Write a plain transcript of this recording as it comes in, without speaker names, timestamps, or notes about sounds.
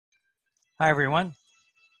Hi, everyone.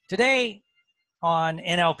 Today on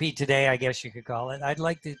NLP Today, I guess you could call it, I'd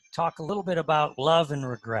like to talk a little bit about love and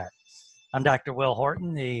regret. I'm Dr. Will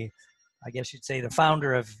Horton, I guess you'd say the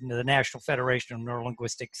founder of the National Federation of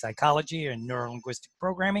Neurolinguistic Psychology and Neurolinguistic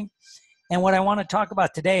Programming. And what I want to talk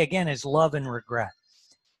about today, again, is love and regret.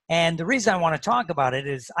 And the reason I want to talk about it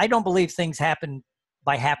is I don't believe things happen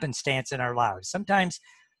by happenstance in our lives. Sometimes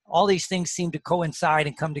all these things seem to coincide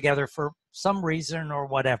and come together for some reason or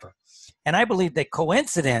whatever. And I believe that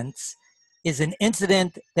coincidence is an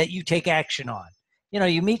incident that you take action on. You know,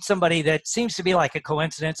 you meet somebody that seems to be like a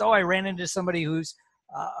coincidence. Oh, I ran into somebody who's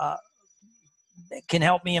can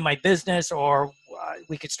help me in my business, or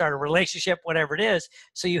we could start a relationship, whatever it is.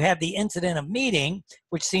 So you have the incident of meeting,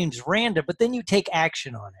 which seems random, but then you take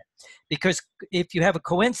action on it. Because if you have a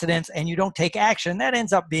coincidence and you don't take action, that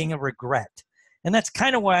ends up being a regret. And that's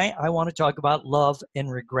kind of why I want to talk about love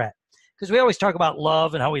and regret. Because we always talk about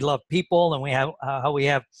love and how we love people, and we have how we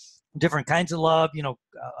have different kinds of love.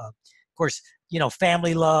 Of course,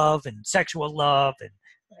 family love and sexual love,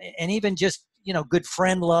 and even just good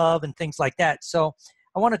friend love and things like that. So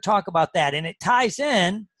I want to talk about that, and it ties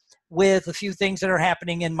in with a few things that are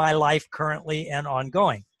happening in my life currently and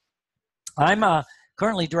ongoing. I'm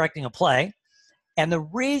currently directing a play, and the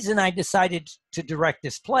reason I decided to direct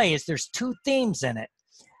this play is there's two themes in it.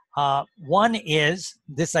 One is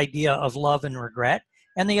this idea of love and regret,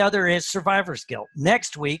 and the other is survivor's guilt.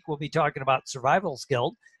 Next week, we'll be talking about survivor's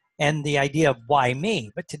guilt and the idea of why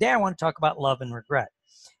me. But today I want to talk about love and regret.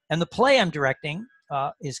 And the play I'm directing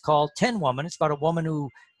is called Tin Woman. It's about a woman who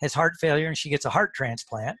has heart failure, and she gets a heart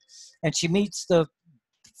transplant, and she meets the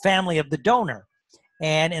family of the donor.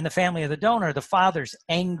 And in the family of the donor, the father's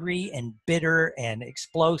angry and bitter and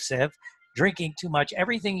explosive, drinking too much,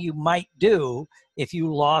 everything you might do if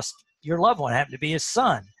you lost your loved one, happened to be his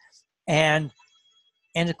son. And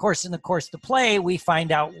of course, in the course of the play, we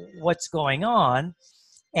find out what's going on.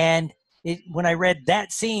 And when I read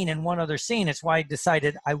that scene and one other scene, it's why I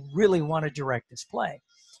decided I really want to direct this play.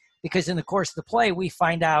 Because in the course of the play, we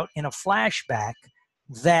find out in a flashback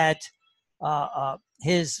that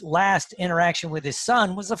his last interaction with his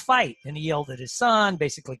son was a fight. And he yelled at his son,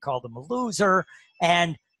 basically called him a loser.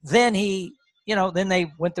 And then then they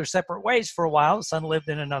went their separate ways for a while. The son lived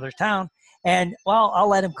in another town. And, well, I'll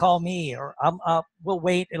let him call me, or we'll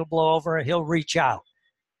wait, it'll blow over, he'll reach out.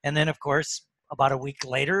 And then, of course, about a week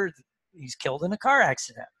later, he's killed in a car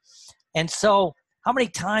accident. And so how many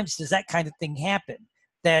times does that kind of thing happen?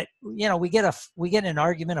 That, we get an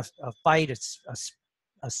argument, a fight,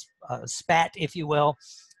 a spat, if you will,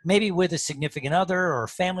 maybe with a significant other or a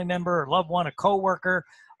family member or loved one, a coworker,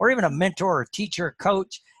 or even a mentor or teacher or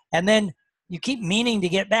coach. And then you keep meaning to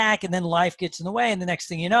get back, and then life gets in the way. And the next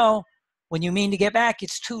thing you know, when you mean to get back,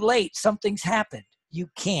 it's too late. Something's happened. You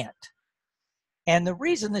can't. And the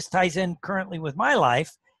reason this ties in currently with my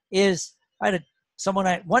life is I had someone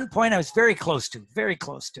at one point I was very close to,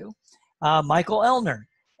 Michael Elner,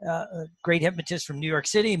 a great hypnotist from New York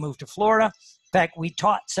City, moved to Florida. In fact, we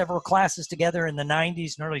taught several classes together in the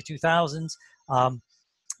 90s and early 2000s,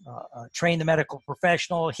 trained the medical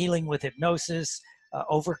professional, healing with hypnosis,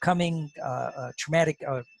 overcoming traumatic,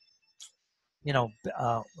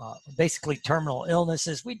 basically terminal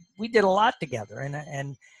illnesses. We did a lot together,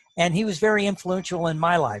 and he was very influential in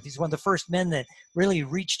my life. He's one of the first men that really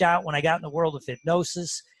reached out when I got in the world of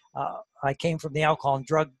hypnosis. I came from the alcohol and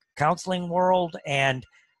drug counseling world, and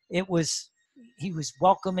he was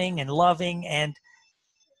welcoming and loving, and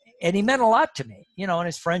he meant a lot to me, and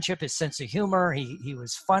his friendship, his sense of humor. He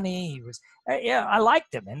was funny. I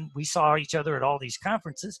liked him, and we saw each other at all these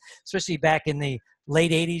conferences, especially back in the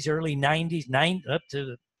late 80s, early 90s, up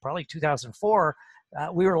to probably 2004.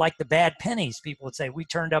 We were like the bad pennies, people would say. We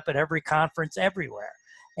turned up at every conference everywhere.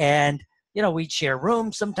 And, we'd share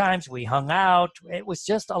rooms sometimes. We hung out. It was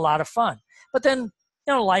just a lot of fun. But then,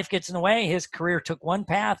 life gets in the way. His career took one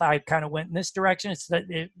path. I kind of went in this direction.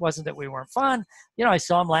 It wasn't that we weren't fun. I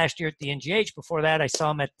saw him last year at the NGH. Before that, I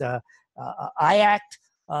saw him at the IACT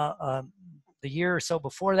the year or so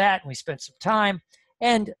before that, and we spent some time.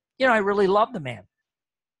 And, I really loved the man.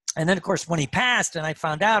 And then, of course, when he passed and I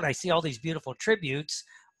found out, I see all these beautiful tributes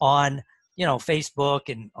on, Facebook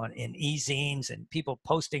and in e-zines and people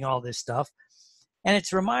posting all this stuff. And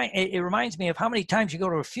it reminds me of how many times you go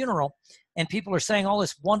to a funeral and people are saying all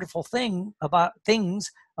this wonderful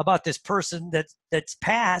things about this person that's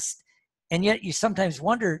passed. And yet you sometimes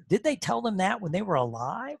wonder, did they tell them that when they were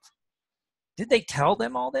alive? Did they tell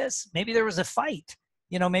them all this? Maybe there was a fight.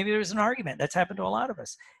 Maybe there was an argument. That's happened to a lot of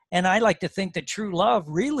us. And I like to think that true love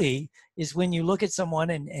really is when you look at someone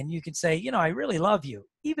and you can say, I really love you.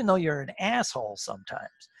 even though you're an asshole sometimes,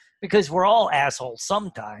 because we're all assholes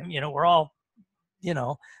sometime, we're all,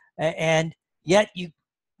 and yet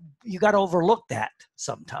you got to overlook that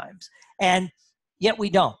sometimes. And yet we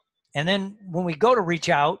don't. And then when we go to reach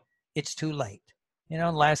out, it's too late. In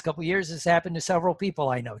the last couple of years, this happened to several people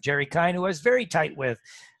I know. Jerry Kine, who I was very tight with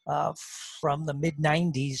from the mid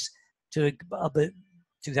 90s to about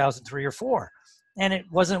 2003 or 4. And it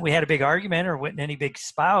wasn't, we had a big argument or went in any big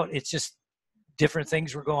spout. It's just different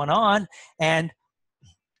things were going on. And,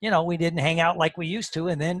 we didn't hang out like we used to.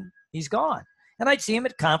 And then he's gone. And I'd see him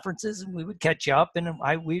at conferences and we would catch up and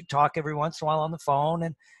we'd talk every once in a while on the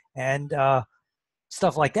phone and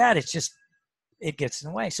stuff like that. It's just, it gets in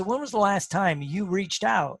the way. So when was the last time you reached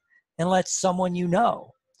out and let someone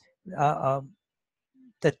that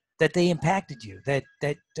they impacted you, that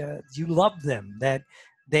you loved them, that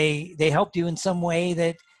they helped you in some way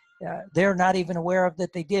that they're not even aware of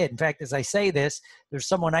that they did? In fact, as I say this, there's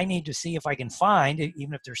someone I need to see if I can find,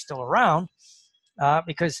 even if they're still around,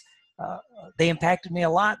 because they impacted me a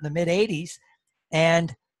lot in the mid 80s.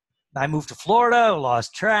 And I moved to Florida,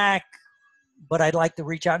 lost track, but I'd like to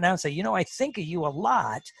reach out now and say, I think of you a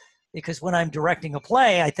lot, because when I'm directing a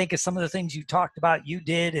play, I think of some of the things you talked about, you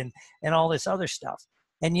did, and all this other stuff.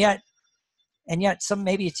 And yet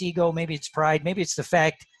maybe it's ego, maybe it's pride, maybe it's the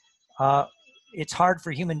fact it's hard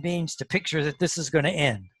for human beings to picture that this is going to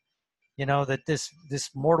end. That this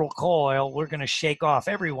mortal coil we're going to shake off.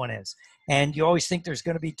 Everyone is. And you always think there's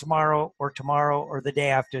going to be tomorrow or the day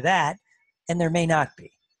after that, and there may not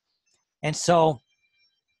be. And so,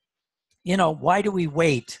 why do we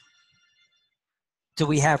wait till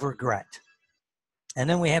we have regret? And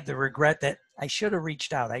then we have the regret that I should have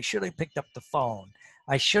reached out. I should have picked up the phone.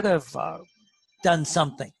 I should have done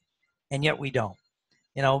something. And yet we don't.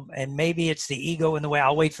 And maybe it's the ego in the way.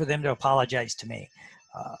 I'll wait for them to apologize to me.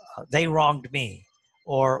 They wronged me,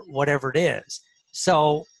 or whatever it is.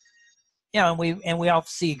 So, and we all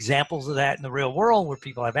see examples of that in the real world, where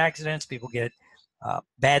people have accidents, people get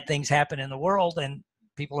bad things happen in the world, and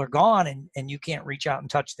people are gone, and you can't reach out and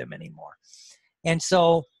touch them anymore. And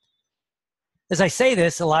so, as I say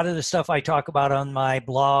this, a lot of the stuff I talk about on my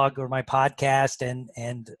blog or my podcast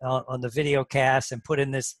and on the video cast and put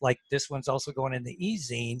in this, like this one's also going in the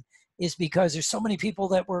e-zine, is because there's so many people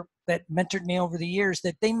that mentored me over the years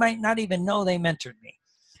that they might not even know they mentored me.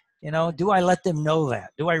 Do I let them know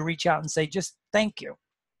that? Do I reach out and say, just thank you?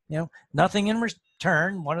 Nothing in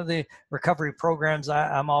return. One of the recovery programs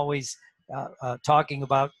I'm always talking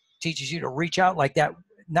about teaches you to reach out like that,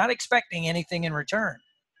 not expecting anything in return.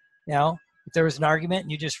 If there was an argument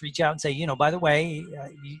and you just reach out and say, by the way,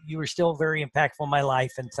 you were still very impactful in my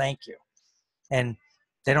life, and thank you. And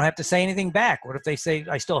they don't have to say anything back. What if they say,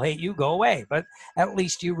 I still hate you, go away? But at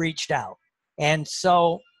least you reached out. And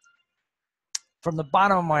so from the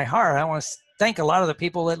bottom of my heart, I want to thank a lot of the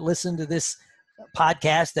people that listen to this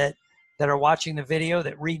podcast, that are watching the video,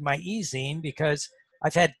 that read my e-zine, because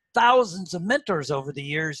I've had thousands of mentors over the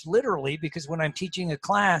years, literally, because when I'm teaching a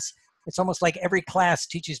class, it's almost like every class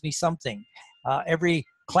teaches me something. Every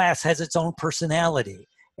class has its own personality.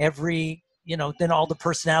 Then all the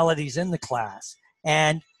personalities in the class.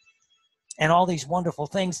 And all these wonderful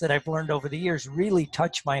things that I've learned over the years really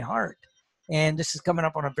touch my heart. And this is coming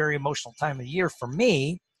up on a very emotional time of year for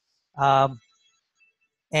me.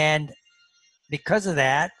 And because of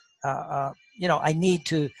that, I need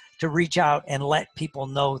to reach out and let people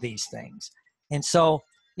know these things. And so,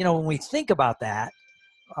 when we think about that,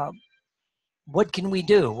 what can we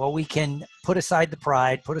do? Well, we can put aside the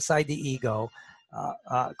pride, put aside the ego.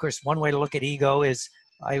 Of course, one way to look at ego is,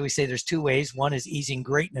 I always say there's two ways. One is easing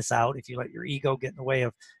greatness out, if you let your ego get in the way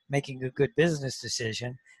of making a good business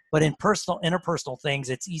decision. But in interpersonal things,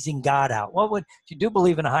 it's easing God out. If you do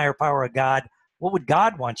believe in a higher power of God, what would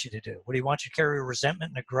God want you to do? Would he want you to carry a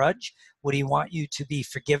resentment and a grudge? Would he want you to be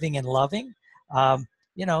forgiving and loving?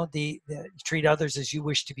 Treat others as you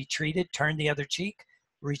wish to be treated, turn the other cheek,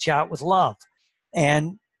 reach out with love.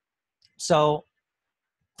 And so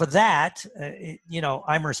for that,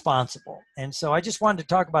 I'm responsible. And so I just wanted to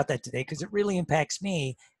talk about that today, because it really impacts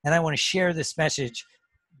me, and I want to share this message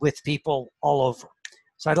with people all over.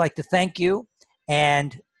 So I'd like to thank you.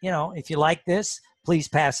 And, if you like this, please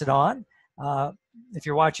pass it on. If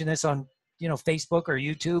you're watching this on, Facebook or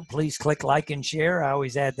YouTube, please click like and share. I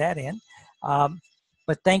always add that in.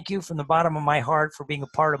 But thank you from the bottom of my heart for being a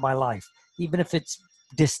part of my life, even if it's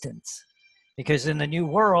distance. Because in the new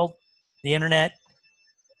world, the internet,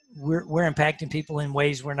 we're impacting people in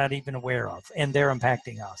ways we're not even aware of, and they're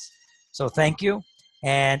impacting us. So thank you.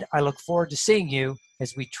 And I look forward to seeing you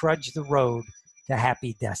as we trudge the road to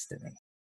happy destiny.